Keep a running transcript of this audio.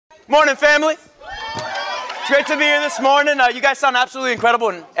Morning, family. It's great to be here this morning. You guys sound absolutely incredible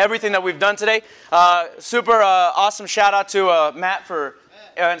in everything that we've done today. Super awesome shout out to Matt for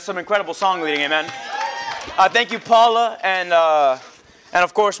some incredible song leading. Amen. Thank you, Paula, and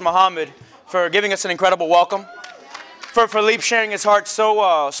of course Muhammad for giving us an incredible welcome. For Philippe sharing his heart so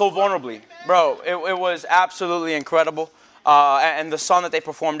vulnerably, bro. It was absolutely incredible. And the song that they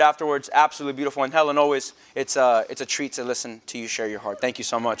performed afterwards, absolutely beautiful. And Helen, always, it's a treat to listen to you share your heart. Thank you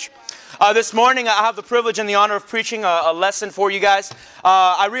so much. This morning, I have the privilege and the honor of preaching a lesson for you guys.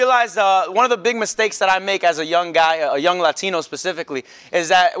 I realized one of the big mistakes that I make as a young guy, a young Latino specifically, is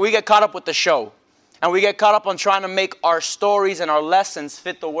that we get caught up with the show. And we get caught up on trying to make our stories and our lessons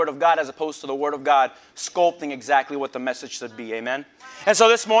fit the Word of God as opposed to the Word of God sculpting exactly what the message should be. Amen? And so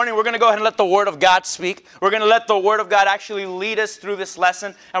this morning, we're going to go ahead and let the Word of God speak. We're going to let the Word of God actually lead us through this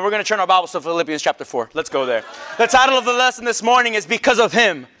lesson. And we're going to turn our Bibles to Philippians chapter 4. Let's go there. The title of the lesson this morning is Because of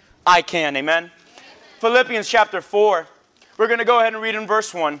Him, I Can. Amen? Philippians chapter 4. We're going to go ahead and read in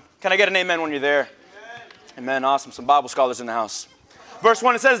verse 1. Can I get an amen when you're there? Amen. Awesome. Some Bible scholars in the house. Verse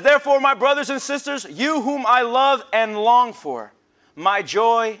 1, it says, "Therefore, my brothers and sisters, you whom I love and long for, my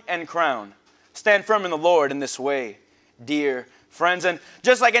joy and crown, stand firm in the Lord in this way, dear friends." And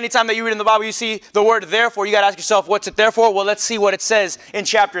just like any time that you read in the Bible, you see the word therefore, you got to ask yourself, what's it there for? Well, let's see what it says in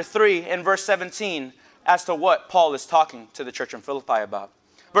chapter 3 in verse 17 as to what Paul is talking to the church in Philippi about.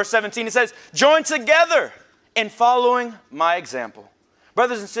 Verse 17, it says, "Join together in following my example.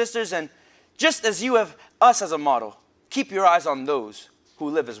 Brothers and sisters, and just as you have us as a model, keep your eyes on those who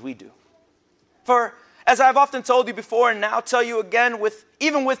live as we do. For, as I've often told you before and now tell you again,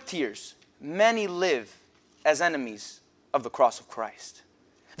 even with tears, many live as enemies of the cross of Christ.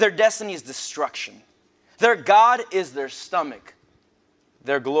 Their destiny is destruction. Their God is their stomach.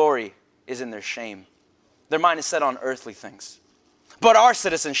 Their glory is in their shame. Their mind is set on earthly things. But our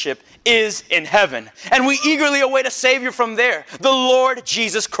citizenship is in heaven, and we eagerly await a Savior from there, the Lord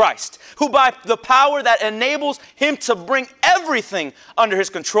Jesus Christ, who by the power that enables Him to bring everything under His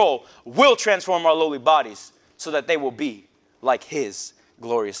control will transform our lowly bodies so that they will be like His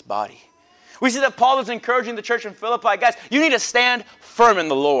glorious body." We see that Paul is encouraging the church in Philippi, guys, you need to stand firm in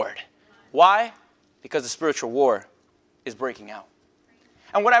the Lord. Why? Because the spiritual war is breaking out.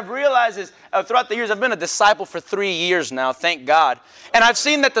 And what I've realized is throughout the years, I've been a disciple for 3 years now, thank God. And I've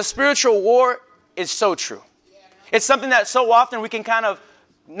seen that the spiritual war is so true. It's something that so often we can kind of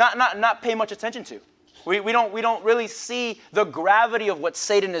not pay much attention to. We don't really see the gravity of what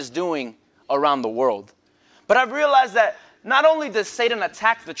Satan is doing around the world. But I've realized that not only does Satan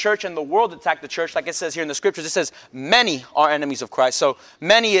attack the church and the world attack the church, like it says here in the scriptures, it says many are enemies of Christ. So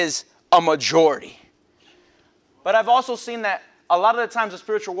many is a majority. But I've also seen that a lot of the times the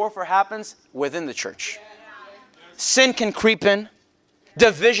spiritual warfare happens within the church. Sin can creep in.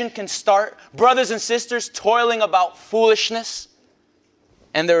 Division can start. Brothers and sisters toiling about foolishness.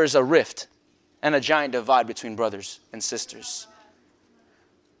 And there is a rift and a giant divide between brothers and sisters.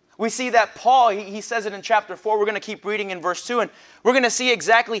 We see that Paul, he says it in chapter 4. We're going to keep reading in verse 2. And we're going to see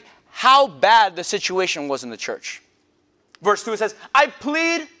exactly how bad the situation was in the church. Verse 2, it says, "I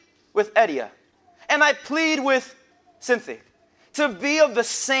plead with Edia, and I plead with Cynthia, to be of the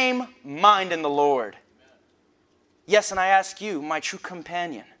same mind in the Lord. Yes, and I ask you, my true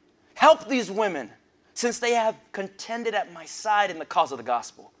companion, help these women, since they have contended at my side in the cause of the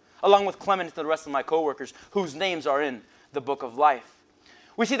gospel, along with Clement and the rest of my co-workers, whose names are in the book of life."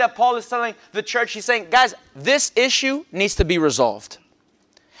 We see that Paul is telling the church, he's saying, guys, this issue needs to be resolved.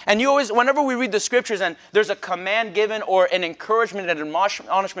 And you always, whenever we read the scriptures and there's a command given or an encouragement and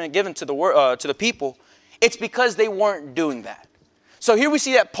admonishment given to the people, it's because they weren't doing that. So here we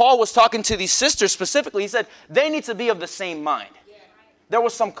see that Paul was talking to these sisters specifically. He said they need to be of the same mind. There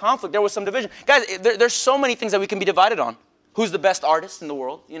was some conflict. There was some division. Guys, there's so many things that we can be divided on. Who's the best artist in the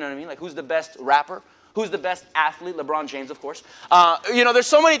world? You know what I mean? Like who's the best rapper? Who's the best athlete? LeBron James, of course. There's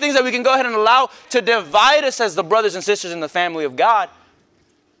so many things that we can go ahead and allow to divide us as the brothers and sisters in the family of God.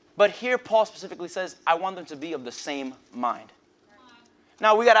 But here Paul specifically says, I want them to be of the same mind.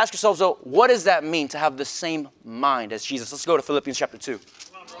 Now, we got to ask ourselves, though, what does that mean to have the same mind as Jesus? Let's go to Philippians chapter 2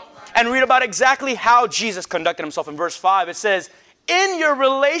 and read about exactly how Jesus conducted himself. In verse 5, it says, "In your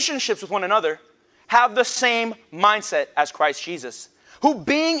relationships with one another, have the same mindset as Christ Jesus, who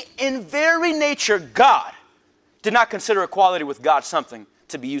being in very nature God, did not consider equality with God something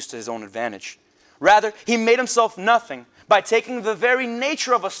to be used to his own advantage. Rather, he made himself nothing by taking the very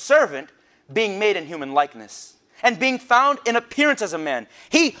nature of a servant, being made in human likeness. And being found in appearance as a man,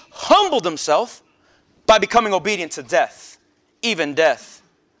 he humbled himself by becoming obedient to death, even death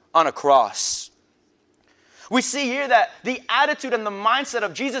on a cross." We see here that the attitude and the mindset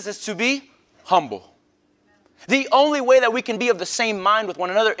of Jesus is to be humble. The only way that we can be of the same mind with one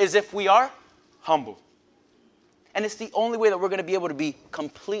another is if we are humble. And it's the only way that we're going to be able to be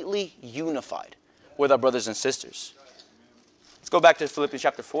completely unified with our brothers and sisters. Let's go back to Philippians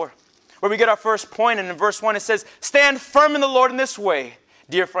chapter 4, where we get our first point. And in verse 1 it says, stand firm in the Lord in this way.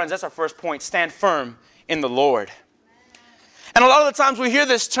 Dear friends, that's our first point. Stand firm in the Lord. And a lot of the times we hear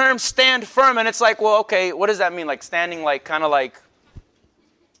this term, stand firm, and it's like, well, okay, what does that mean? Like standing like, kind of like,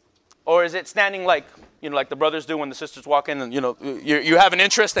 or is it standing like, you know, like the brothers do when the sisters walk in and, you know, you have an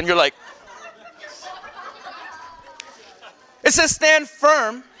interest and you're like. It says stand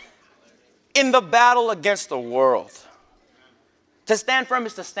firm in the battle against the world. To stand firm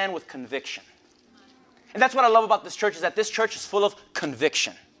is to stand with conviction. And that's what I love about this church, is that this church is full of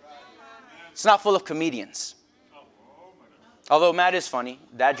conviction. It's not full of comedians. Although Matt is funny,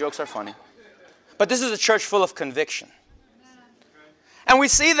 dad jokes are funny. But this is a church full of conviction. And we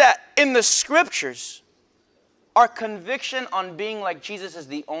see that in the scriptures, our conviction on being like Jesus is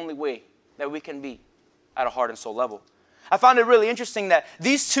the only way that we can be at a heart and soul level. I found it really interesting that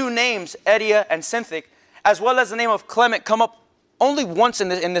these two names, Edia and Synthik, as well as the name of Clement, come up only once in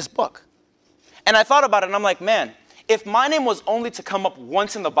this book. And I thought about it and I'm like, man, if my name was only to come up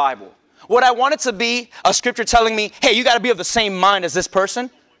once in the Bible, would I want it to be a scripture telling me, hey, you got to be of the same mind as this person?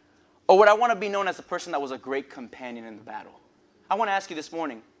 Or would I want to be known as a person that was a great companion in the battle? I want to ask you this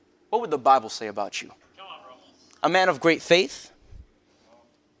morning, what would the Bible say about you? Come on, bro. A man of great faith?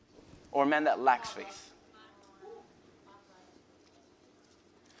 Or a man that lacks faith?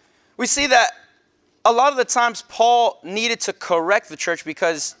 We see that a lot of the times Paul needed to correct the church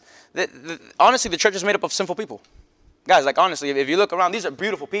because honestly, the church is made up of sinful people. Guys, like honestly, if you look around, these are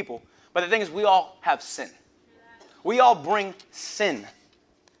beautiful people. But the thing is, we all have sin. We all bring sin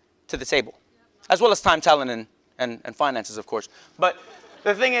to the table, as well as time, talent, and finances, of course. But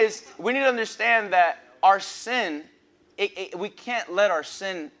the thing is, we need to understand that our sin, we can't let our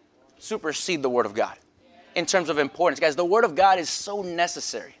sin supersede the Word of God in terms of importance. Guys, the Word of God is so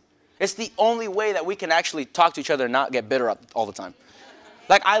necessary. It's the only way that we can actually talk to each other and not get bitter all the time.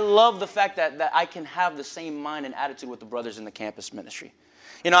 Like, I love the fact that I can have the same mind and attitude with the brothers in the campus ministry.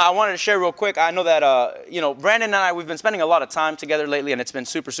 You know, I wanted to share real quick. I know that, you know, Brandon and I, we've been spending a lot of time together lately, and it's been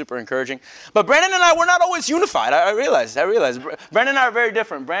super, super encouraging. But Brandon and I, we're not always unified. I realize. Brandon and I are very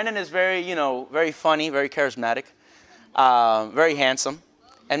different. Brandon is very, you know, very funny, very charismatic, very handsome.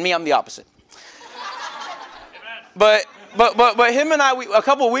 And me, I'm the opposite. But him and I, a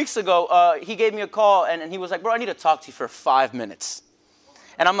couple of weeks ago, he gave me a call, and he was like, bro, I need to talk to you for 5 minutes.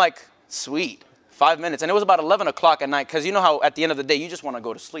 And I'm like, sweet, 5 minutes. And it was about 11 o'clock at night, because you know how at the end of the day, you just want to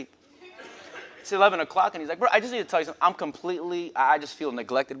go to sleep. It's 11 o'clock, and he's like, bro, I just need to tell you something. I just feel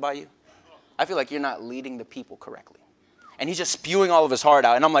neglected by you. I feel like you're not leading the people correctly. And he's just spewing all of his heart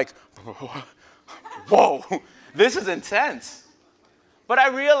out. And I'm like, whoa, this is intense. But I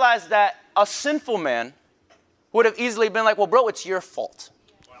realized that a sinful man would have easily been like, well, bro, it's your fault.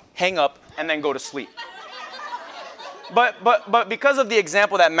 Hang up and then go to sleep. But because of the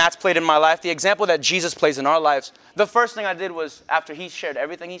example that Matt's played in my life, the example that Jesus plays in our lives, the first thing I did was, after he shared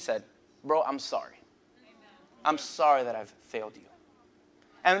everything he said, bro, I'm sorry. I'm sorry that I've failed you.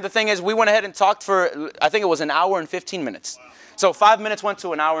 And the thing is, we went ahead and talked for, I think it was an hour and 15 minutes. So 5 minutes went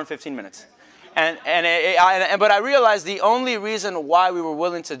to an hour and 15 minutes. But I realized the only reason why we were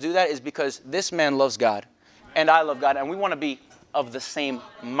willing to do that is because this man loves God and I love God, and we want to be of the same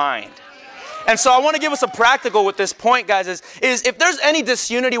mind. And so I want to give us a practical with this point, guys, is if there's any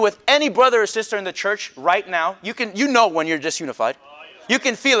disunity with any brother or sister in the church right now, you know when you're disunified. You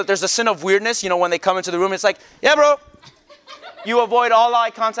can feel it. There's a sin of weirdness, you know, when they come into the room. It's like, yeah, bro. You avoid all eye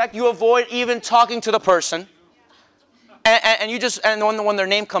contact. You avoid even talking to the person. And when their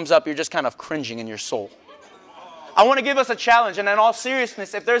name comes up, you're just kind of cringing in your soul. I want to give us a challenge, and in all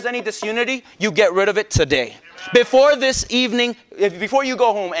seriousness, if there's any disunity, you get rid of it today. Before this evening, before you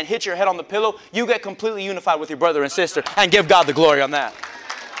go home and hit your head on the pillow, you get completely unified with your brother and sister and give God the glory on that.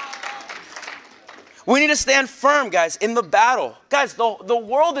 We need to stand firm, guys, in the battle. Guys, the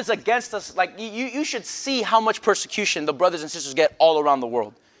world is against us. Like, you should see how much persecution the brothers and sisters get all around the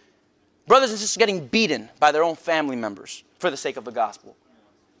world. Brothers and sisters getting beaten by their own family members for the sake of the gospel.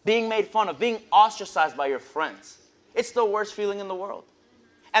 Being made fun of, being ostracized by your friends. It's the worst feeling in the world.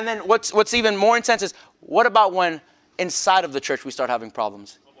 And then what's even more intense is, what about when inside of the church we start having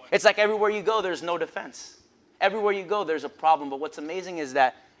problems? It's like everywhere you go, there's no defense. Everywhere you go, there's a problem. But what's amazing is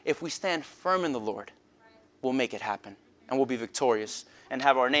that if we stand firm in the Lord, we'll make it happen. And we'll be victorious and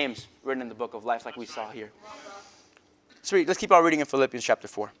have our names written in the book of life like we saw here. Let's keep our reading in Philippians chapter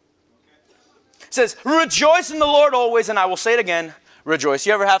 4. It says, rejoice in the Lord always, and I will say it again, rejoice.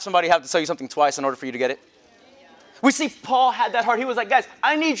 You ever have somebody have to tell you something twice in order for you to get it? We see Paul had that heart. He was like, guys,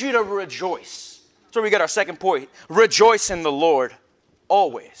 I need you to rejoice. That's where we get our second point. Rejoice in the Lord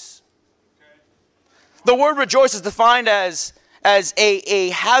always. The word rejoice is defined as a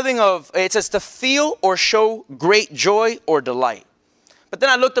having of, it says to feel or show great joy or delight. But then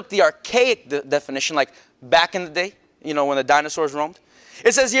I looked up the archaic definition, like back in the day, you know, when the dinosaurs roamed.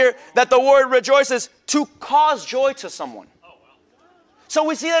 It says here that the word rejoice is to cause joy to someone. So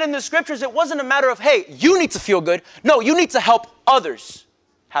we see that in the scriptures, it wasn't a matter of, hey, you need to feel good. No, you need to help others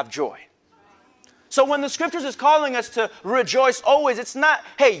have joy. So when the scriptures is calling us to rejoice always, it's not,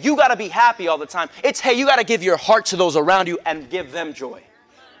 hey, you got to be happy all the time. It's, hey, you got to give your heart to those around you and give them joy.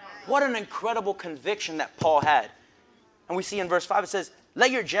 What an incredible conviction that Paul had. And we see in verse 5, it says,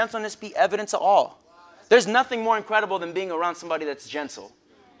 let your gentleness be evident to all. There's nothing more incredible than being around somebody that's gentle.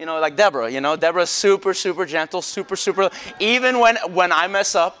 You know, like Deborah, you know, Deborah's super, super gentle, super, super. Even when I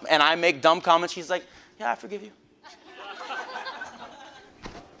mess up and I make dumb comments, she's like, yeah, I forgive you.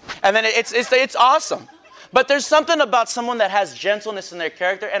 And then it's awesome. But there's something about someone that has gentleness in their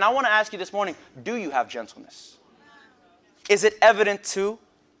character. And I want to ask you this morning, do you have gentleness? Is it evident to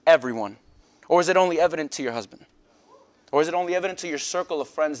everyone? Or is it only evident to your husband? Or is it only evident to your circle of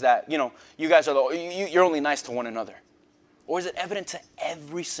friends that, you know, you guys are, you're only nice to one another? Or is it evident to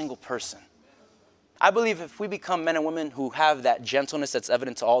every single person? I believe if we become men and women who have that gentleness that's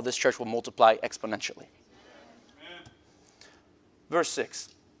evident to all, this church will multiply exponentially. Amen. Verse 6.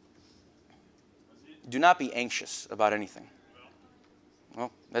 Do not be anxious about anything.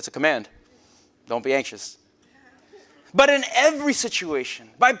 Well, that's a command. Don't be anxious. But in every situation,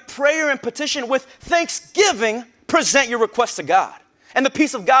 by prayer and petition with thanksgiving, present your requests to God. And the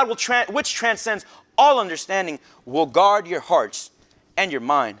peace of God, which transcends all understanding, will guard your hearts and your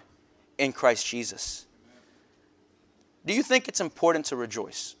mind in Christ Jesus. Do you think it's important to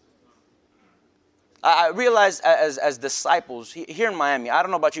rejoice? I realize as disciples here in Miami, I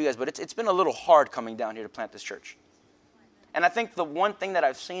don't know about you guys, but it's been a little hard coming down here to plant this church. And I think the one thing that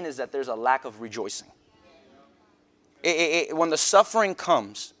I've seen is that there's a lack of rejoicing. When the suffering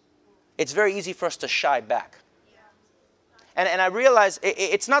comes, it's very easy for us to shy back. And I realize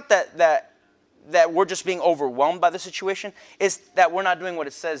it's not that we're just being overwhelmed by the situation. It's that we're not doing what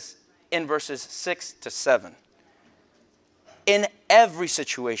it says in verses 6 to 7. In every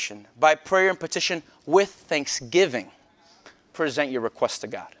situation, by prayer and petition, with thanksgiving, present your requests to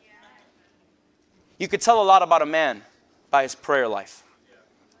God. You could tell a lot about a man by his prayer life.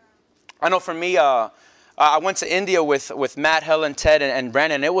 I know for me, I went to India with Matt, Helen, Ted, and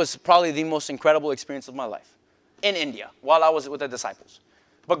Brandon. It was probably the most incredible experience of my life in India while I was with the disciples.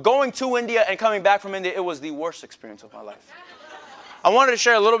 But going to India and coming back from India, it was the worst experience of my life. I wanted to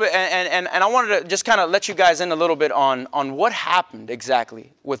share a little bit, and I wanted to just kind of let you guys in a little bit on what happened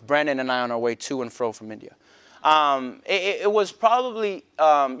exactly with Brandon and I on our way to and fro from India. It was probably,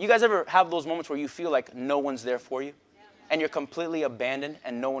 you guys ever have those moments where you feel like no one's there for you? And you're completely abandoned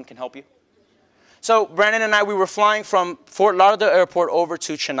and no one can help you? So Brandon and I, we were flying from Fort Lauderdale Airport over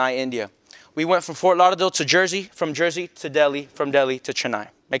to Chennai, India. We went from Fort Lauderdale to Jersey, from Jersey to Delhi, from Delhi to Chennai.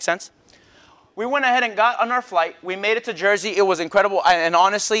 Make sense? We went ahead and got on our flight. We made it to Jersey. It was incredible. And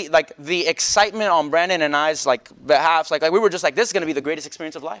honestly, like the excitement on Brandon and I's behalf, like we were just like, this is going to be the greatest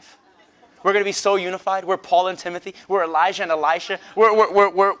experience of life. We're going to be so unified. We're Paul and Timothy. We're Elijah and Elisha.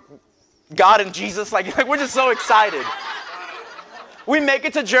 We're God and Jesus. Like we're just so excited. We make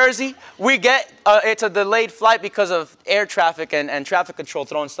it to Jersey. We get, it's a delayed flight because of air traffic and traffic control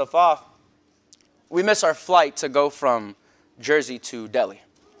throwing stuff off. We miss our flight to go from Jersey to Delhi.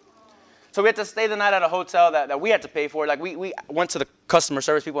 So we had to stay the night at a hotel that we had to pay for. Like we went to the customer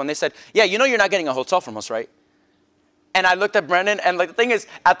service people and they said, yeah, you know you're not getting a hotel from us, right? And I looked at Brandon and like the thing is,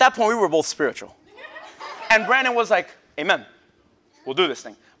 at that point we were both spiritual. And Brandon was like, amen, we'll do this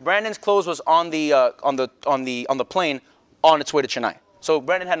thing. Brandon's clothes was on the plane on its way to Chennai. So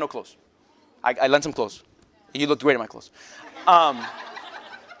Brandon had no clothes. I lent him clothes. You looked great in my clothes.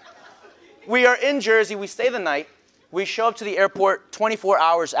 We are in Jersey. We stay the night. We show up to the airport 24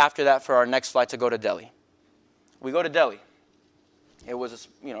 hours after that for our next flight to go to Delhi. We go to Delhi. It was,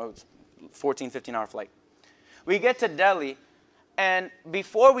 a 14, 15-hour flight. We get to Delhi, and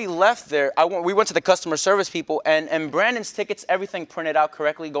before we left there, we went to the customer service people, and Brandon's tickets, everything printed out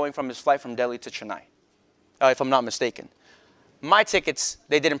correctly going from his flight from Delhi to Chennai, if I'm not mistaken. My tickets,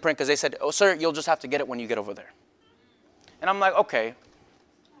 they didn't print because they said, oh, sir, you'll just have to get it when you get over there. And I'm like, okay.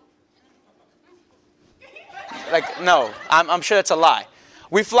 Like, no, I'm sure that's a lie.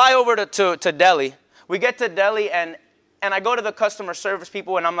 We fly over to Delhi. We get to Delhi, and And I go to the customer service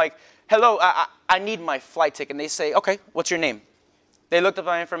people, and I'm like, hello, I need my flight ticket. And they say, okay, what's your name? They looked up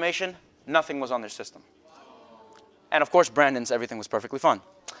my information. Nothing was on their system. And of course, Brandon's, everything was perfectly fine.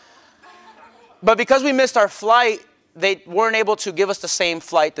 But because we missed our flight, they weren't able to give us the same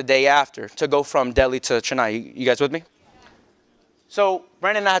flight the day after to go from Delhi to Chennai. You guys with me? So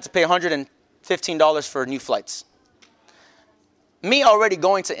Brandon and I had to pay $115 for new flights. Me already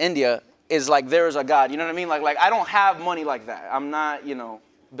going to India is like there is a God. You know what I mean? Like I don't have money like that. I'm not,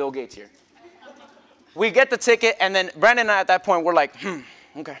 Bill Gates here. We get the ticket, and then Brandon and I at that point, we're like,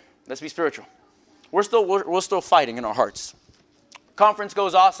 okay, let's be spiritual. We're still fighting in our hearts. Conference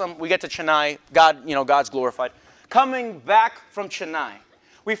goes awesome. We get to Chennai. God, God's glorified. Coming back from Chennai,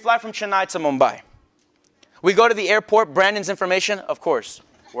 we fly from Chennai to Mumbai. We go to the airport. Brandon's information, of course,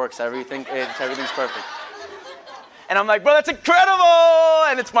 works. Everything's perfect. And I'm like, bro, that's incredible.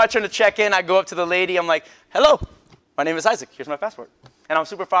 And it's my turn to check in. I go up to the lady. I'm like, hello, my name is Isaac. Here's my passport. And I'm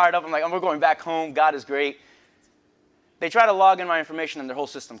super fired up. I'm like, we're going back home. God is great. They try to log in my information, and their whole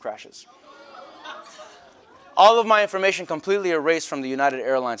system crashes. All of my information completely erased from the United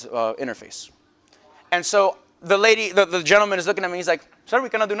Airlines interface. And so the lady, the gentleman is looking at me. He's like, sir, we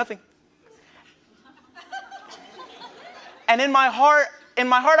cannot do nothing. And in my heart,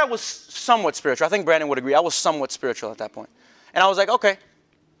 I was somewhat spiritual. I think Brandon would agree. I was somewhat spiritual at that point. And I was like, okay,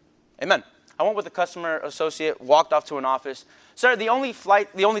 amen. I went with the customer associate, walked off to an office. Sir, the only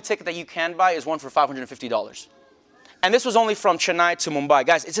ticket that you can buy is one for $550. And this was only from Chennai to Mumbai.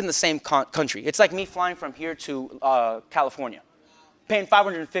 Guys, it's in the same country. It's like me flying from here to California, paying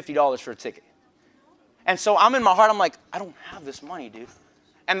 $550 for a ticket. And so I'm in my heart, I'm like, I don't have this money, dude.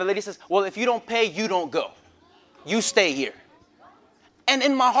 And the lady says, well, if you don't pay, you don't go. You stay here. And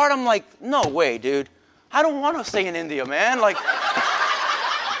in my heart, I'm like, no way, dude. I don't want to stay in India, man. Like,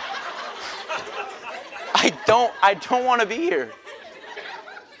 I don't want to be here.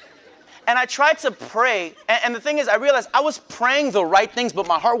 And I tried to pray, and the thing is, I realized I was praying the right things, but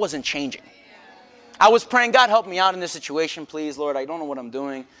my heart wasn't changing. I was praying, God, help me out in this situation, please, Lord. I don't know what I'm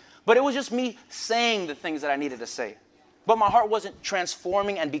doing. But it was just me saying the things that I needed to say. But my heart wasn't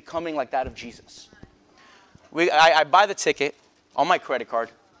transforming and becoming like that of Jesus. I buy the ticket on my credit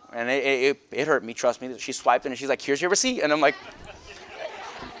card, and it hurt me, trust me. She swiped it, and she's like, here's your receipt. And I'm like,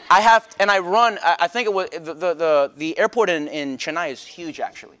 I run, I think it was, the airport in Chennai is huge,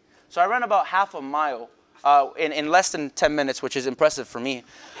 actually. So I ran about half a mile in less than 10 minutes, which is impressive for me,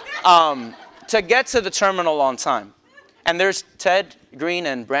 to get to the terminal on time. And there's Ted Green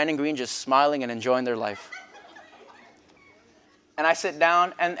and Brandon Green just smiling and enjoying their life. And I sit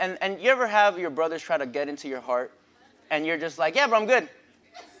down, and you ever have your brothers try to get into your heart, and you're just like, yeah, bro, I'm good.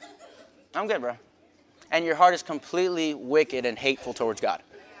 I'm good, bro. And your heart is completely wicked and hateful towards God.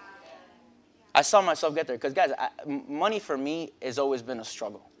 I saw myself get there, because guys, money for me has always been a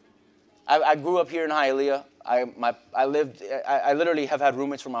struggle. I grew up here in Hialeah. I literally have had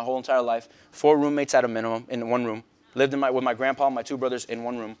roommates for my whole entire life. 4 roommates at a minimum in one room. Lived with my grandpa and my 2 brothers in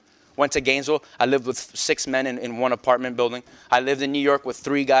one room. Went to Gainesville. I lived with 6 men in one apartment building. I lived in New York with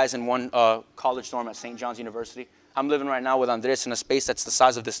 3 guys in one college dorm at St. John's University. I'm living right now with Andres in a space that's the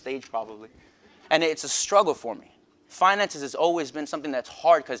size of this stage probably. And it's a struggle for me. Finances has always been something that's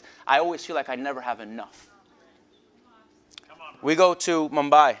hard because I always feel like I never have enough. We go to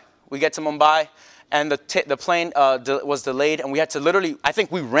Mumbai. We get to Mumbai, and the plane was delayed, and we had to literally, I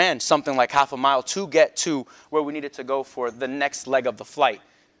think we ran something like half a mile to get to where we needed to go for the next leg of the flight,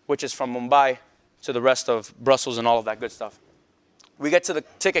 which is from Mumbai to the rest of Brussels and all of that good stuff. We get to the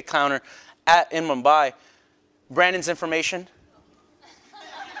ticket counter in Mumbai. Brandon's information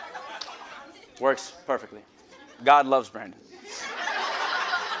works perfectly. God loves Brandon.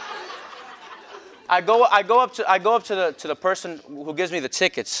 I go up to the person who gives me the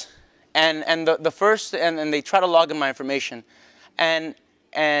tickets. And they try to log in my information, and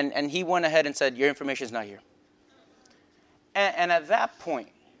he went ahead and said, your information is not here. And at that point,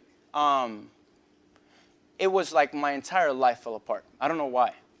 it was like my entire life fell apart. I don't know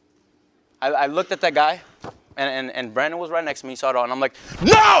why. I looked at that guy, and Brandon was right next to me. He saw it all, and I'm like,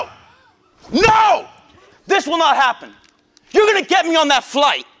 no! No! This will not happen. You're going to get me on that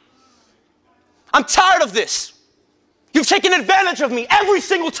flight. I'm tired of this. You've taken advantage of me every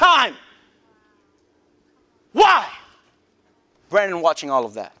single time. Why? Brandon watching all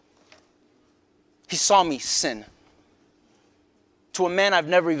of that. He saw me sin to a man I've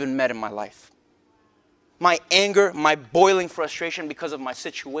never even met in my life. My anger, my boiling frustration because of my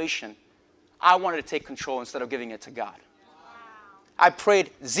situation, I wanted to take control instead of giving it to God. I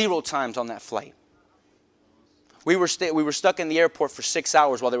prayed 0 times on that flight. We were stuck in the airport for 6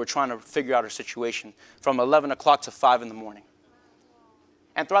 hours while they were trying to figure out our situation, from 11 o'clock to 5 in the morning.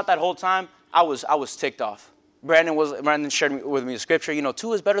 And throughout that whole time, I was ticked off. Brandon shared with me the scripture, you know,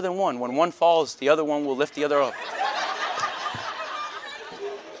 2 is better than 1. When one falls, the other one will lift the other up.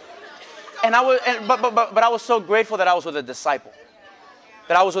 And but I was so grateful that I was with a disciple,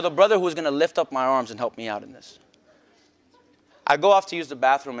 that I was with a brother who was going to lift up my arms and help me out in this. I go off to use the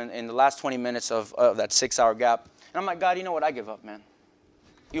bathroom in the last 20 minutes of that 6-hour gap. And I'm like, God, you know what? I give up, man.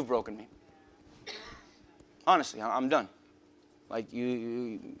 You've broken me. Honestly, I'm done. Like,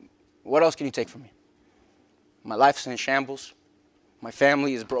 what else can you take from me? My life's in shambles. My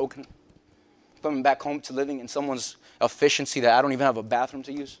family is broken. Coming back home to living in someone's efficiency that I don't even have a bathroom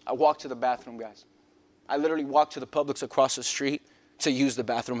to use. I walk to the bathroom, guys. I literally walk to the Publix across the street to use the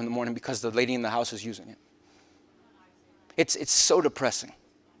bathroom in the morning because the lady in the house is using it. It's so depressing.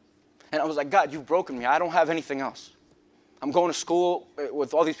 And I was like, God, you've broken me. I don't have anything else. I'm going to school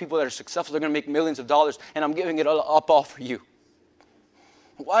with all these people that are successful. They're going to make millions of dollars, and I'm giving it all for you.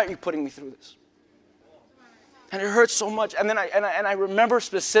 Why are you putting me through this? And it hurts so much. And then I remember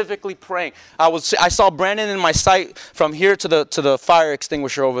specifically praying. I saw Brandon in my sight from here to the fire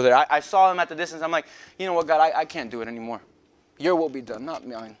extinguisher over there. I saw him at the distance. I'm like, you know what, God, I can't do it anymore. Your will be done, not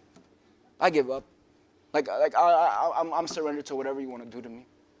mine. I give up. I'm surrendered to whatever you want to do to me.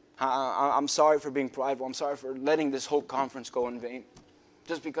 I'm sorry for being prideful. I'm sorry for letting this whole conference go in vain,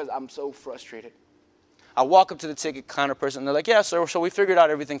 just because I'm so frustrated. I walk up to the ticket counter person, and they're like, yeah, sir, so we figured out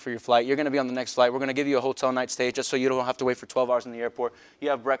everything for your flight. You're going to be on the next flight. We're going to give you a hotel night stay just so you don't have to wait for 12 hours in the airport. You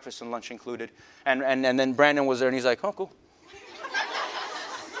have breakfast and lunch included. And then Brandon was there, and he's like, oh, cool.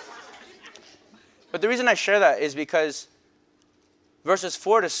 But the reason I share that is because verses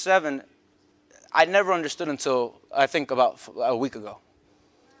 4 to 7, I never understood until I think about a week ago,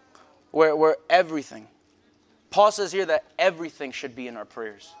 where everything, Paul says here that everything should be in our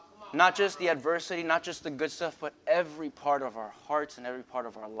prayers. Not just the adversity, not just the good stuff, but every part of our hearts and every part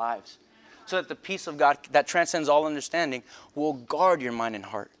of our lives. So that the peace of God that transcends all understanding will guard your mind and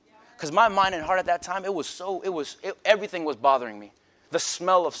heart. Because my mind and heart at that time, everything was bothering me. The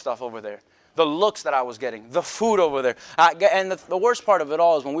smell of stuff over there. The looks that I was getting. The food over there. And the worst part of it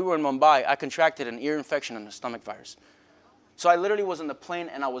all is when we were in Mumbai, I contracted an ear infection and a stomach virus. So I literally was in the plane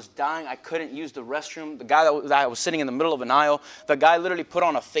and I was dying. I couldn't use the restroom. The guy that was sitting in the middle of an aisle, the guy literally put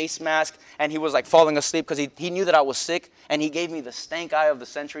on a face mask and he was like falling asleep because he knew that I was sick, and he gave me the stank eye of the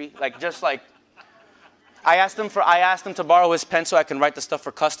century. I asked him to borrow his pen so I can write the stuff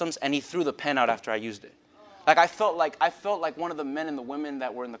for customs, and he threw the pen out after I used it. I felt like one of the men and the women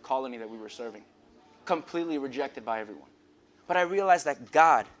that were in the colony that we were serving, completely rejected by everyone. But I realized that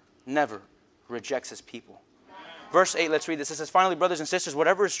God never rejects his people. Verse 8, let's read this. It says, finally, brothers and sisters,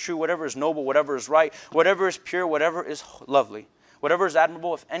 whatever is true, whatever is noble, whatever is right, whatever is pure, whatever is lovely, whatever is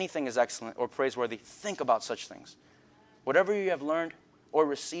admirable, if anything is excellent or praiseworthy, think about such things. Whatever you have learned or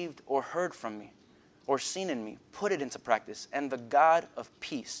received or heard from me or seen in me, put it into practice, and the God of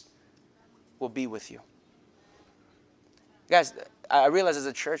peace will be with you. Guys, I realize as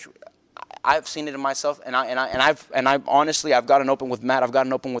a church, I've seen it in myself, and I've honestly, I've gotten open with Matt, I've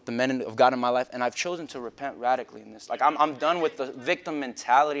gotten open with the men of God in my life, and I've chosen to repent radically in this. I'm done with the victim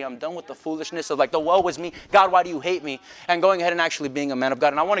mentality. I'm done with the foolishness of the woe is me, God, why do you hate me? And going ahead and actually being a man of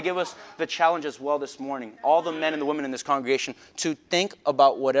God. And I want to give us the challenge as well this morning, all the men and the women in this congregation, to think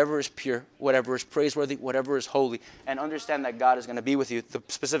about whatever is pure, whatever is praiseworthy, whatever is holy, and understand that God is going to be with you. The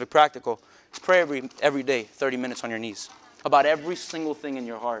specific practical is pray every day, 30 minutes on your knees, about every single thing in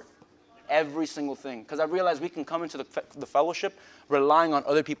your heart. Every single thing. Because I realize we can come into the fellowship relying on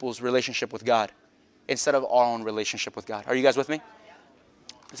other people's relationship with God instead of our own relationship with God. Are you guys with me?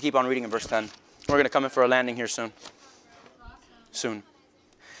 Let's keep on reading in verse 10. We're going to come in for a landing here soon.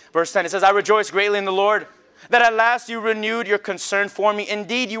 Verse 10, it says, I rejoice greatly in the Lord that at last you renewed your concern for me.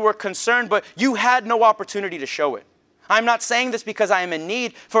 Indeed, you were concerned, but you had no opportunity to show it. I'm not saying this because I am in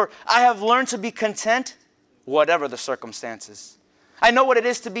need, for I have learned to be content, whatever the circumstances. I know what it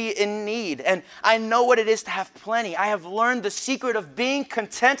is to be in need, and I know what it is to have plenty. I have learned the secret of being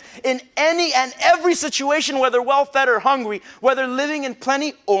content in any and every situation, whether well-fed or hungry, whether living in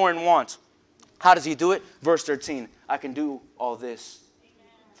plenty or in want. How does he do it? Verse 13, I can do all this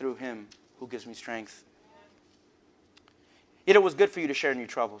through him who gives me strength. Yet it was good for you to share in your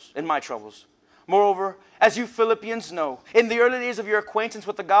troubles, in my troubles. Moreover, as you Philippians know, in the early days of your acquaintance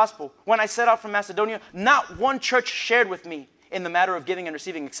with the gospel, when I set out from Macedonia, not one church shared with me in the matter of giving and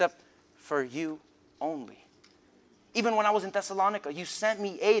receiving, except for you only. Even when I was in Thessalonica, you sent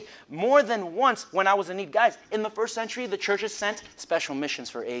me aid more than once when I was in need. Guys, in the first century, the churches sent special missions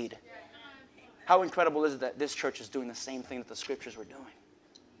for aid. How incredible is it that this church is doing the same thing that the scriptures were doing?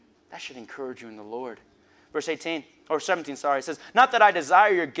 That should encourage you in the Lord. Verse 18, or 17, sorry, it says, not that I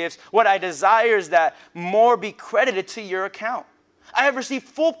desire your gifts. What I desire is that more be credited to your account. I have received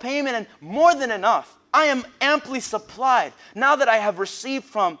full payment and more than enough. I am amply supplied. Now that I have received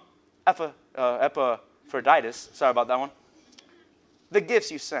from Epaphroditus, sorry about that one, the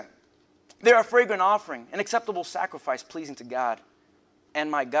gifts you sent. They are a fragrant offering, an acceptable sacrifice pleasing to God. And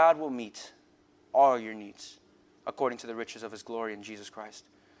my God will meet all your needs according to the riches of his glory in Jesus Christ.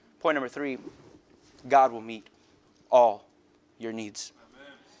 Point number 3, God will meet all your needs.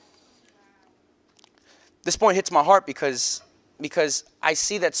 Amen. This point hits my heart because I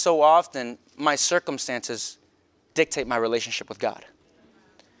see that so often my circumstances dictate my relationship with God.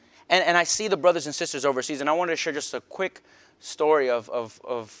 And I see the brothers and sisters overseas, and I wanted to share just a quick story of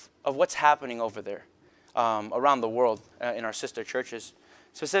what's happening over there around the world in our sister churches.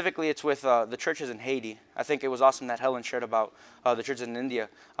 Specifically, it's with the churches in Haiti. I think it was awesome that Helen shared about the churches in India,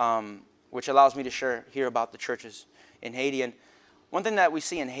 which allows me to hear about the churches in Haiti. And one thing that we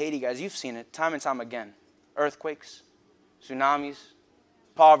see in Haiti, guys, you've seen it time and time again. Earthquakes, tsunamis,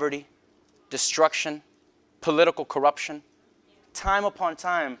 poverty, destruction, political corruption. Time upon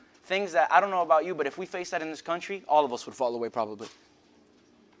time, things that, I don't know about you, but if we face that in this country, all of us would fall away probably.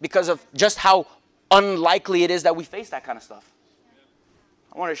 Because of just how unlikely it is that we face that kind of stuff.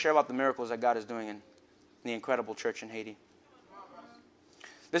 I want to share about the miracles that God is doing in the incredible church in Haiti.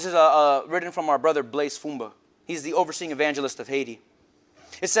 This is written from our brother Blaise Fumba. He's the overseeing evangelist of Haiti.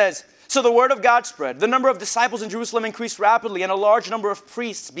 It says, so the word of God spread. The number of disciples in Jerusalem increased rapidly, and a large number of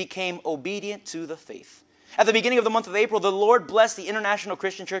priests became obedient to the faith. At the beginning of the month of April, the Lord blessed the international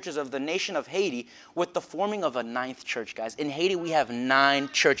Christian churches of the nation of Haiti with the forming of a 9th church, guys. In Haiti, we have 9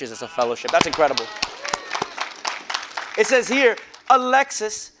 churches as a fellowship. That's incredible. It says here,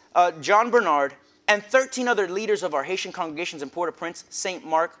 Alexis, John Bernard, and 13 other leaders of our Haitian congregations in Port-au-Prince, St.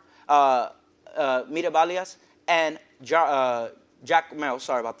 Mark, Mirabalias, and Jacques Mel,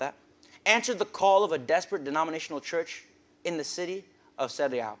 sorry about that, answered the call of a desperate denominational church in the city of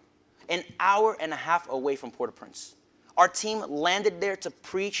Seriao, an hour and a half away from Port-au-Prince. Our team landed there to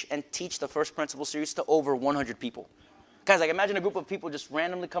preach and teach the First Principle series to over 100 people. Guys, like imagine a group of people just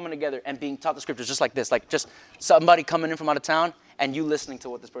randomly coming together and being taught the scriptures just like this. Like just somebody coming in from out of town and you listening to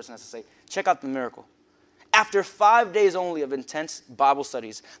what this person has to say. Check out the miracle. After 5 days only of intense Bible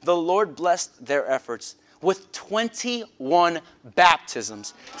studies, the Lord blessed their efforts with 21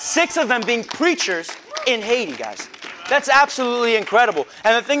 baptisms. 6 of them being preachers in Haiti, guys. That's absolutely incredible.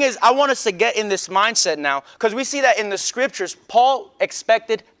 And the thing is, I want us to get in this mindset now because we see that in the scriptures, Paul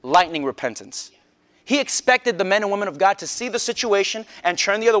expected lightning repentance. He expected the men and women of God to see the situation and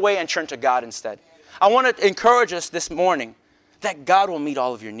turn the other way and turn to God instead. I want to encourage us this morning that God will meet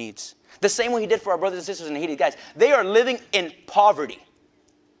all of your needs. The same way he did for our brothers and sisters in Haiti. Guys, they are living in poverty.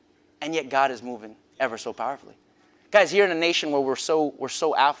 And yet God is moving ever so powerfully. Guys, here in a nation where we're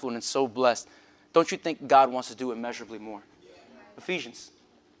so affluent and so blessed, don't you think God wants to do immeasurably more? Ephesians,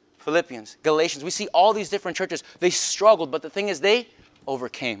 Philippians, Galatians. We see all these different churches. They struggled, but the thing is they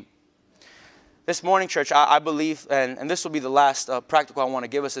overcame. This morning, church, I believe, and this will be the last practical I want to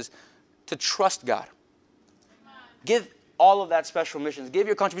give us, is to trust God. Give all of that special missions. Give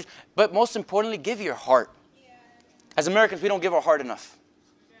your contribution. But most importantly, give your heart. As Americans, we don't give our heart enough.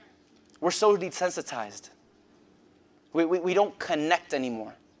 We're so desensitized. We don't connect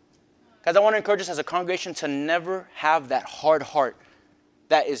anymore. Guys, I want to encourage us as a congregation to never have that hard heart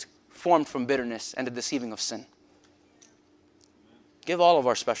that is formed from bitterness and the deceiving of sin. Give all of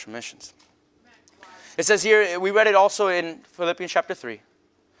our special missions. It says here, we read it also in Philippians chapter 3,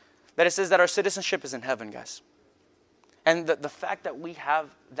 that it says that our citizenship is in heaven, guys. And the fact that we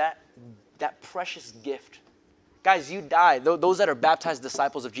have that precious gift. Guys, you die. Those that are baptized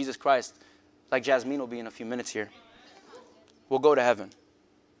disciples of Jesus Christ, like Jasmine will be in a few minutes here, will go to heaven.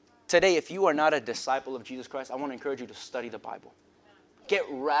 Today, if you are not a disciple of Jesus Christ, I want to encourage you to study the Bible. Get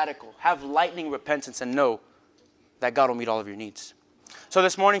radical. Have lightning repentance and know that God will meet all of your needs. So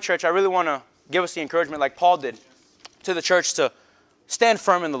this morning, church, I really want to give us the encouragement like Paul did to the church to stand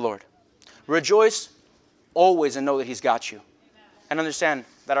firm in the Lord. Rejoice always and know that he's got you. And understand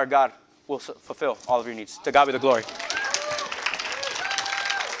that our God will fulfill all of your needs. To God be the glory.